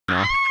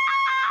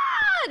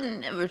I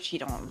never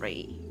cheat on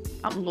Ray.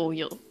 I'm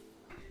loyal.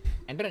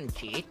 I don't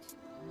cheat.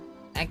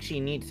 I actually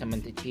need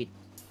someone to cheat.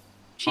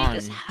 Cheat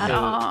is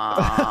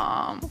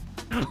haram.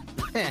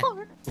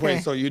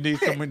 Wait, so you need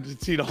someone to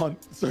cheat on?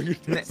 So you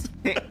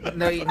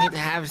No, you need to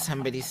have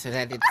somebody so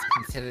that it's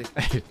considered.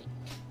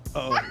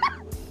 Oh.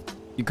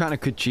 You kind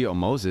of could cheat on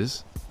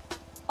Moses.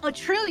 Oh,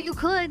 true. You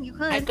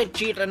could. I could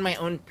cheat on my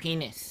own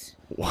penis.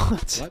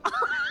 What?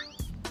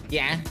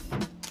 Yeah.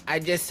 I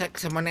just suck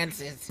someone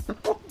else's.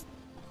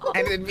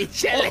 I would be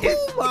jealous.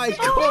 Oh my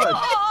god!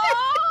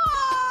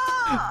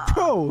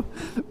 Bro,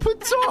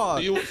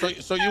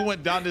 Patar! So you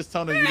went down this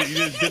tunnel. You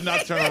just did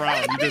not turn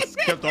around. You just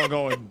kept on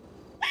going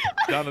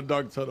down the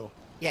dark tunnel.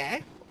 Yeah.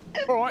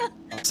 All right.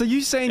 So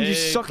you saying you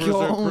suck Cruiser,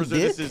 your own Cruiser,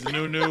 dick? This is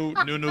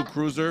new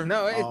Cruiser.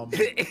 No.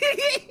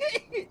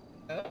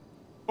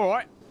 All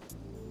right.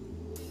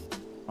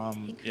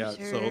 Yeah.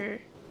 So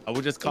I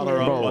would just call her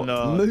Bro, up on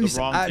the Moose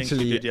wrong thing she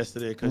actually did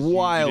yesterday because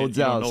wilds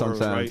you out don't know her,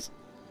 sometimes.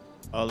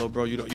 right? Little bro, you don't.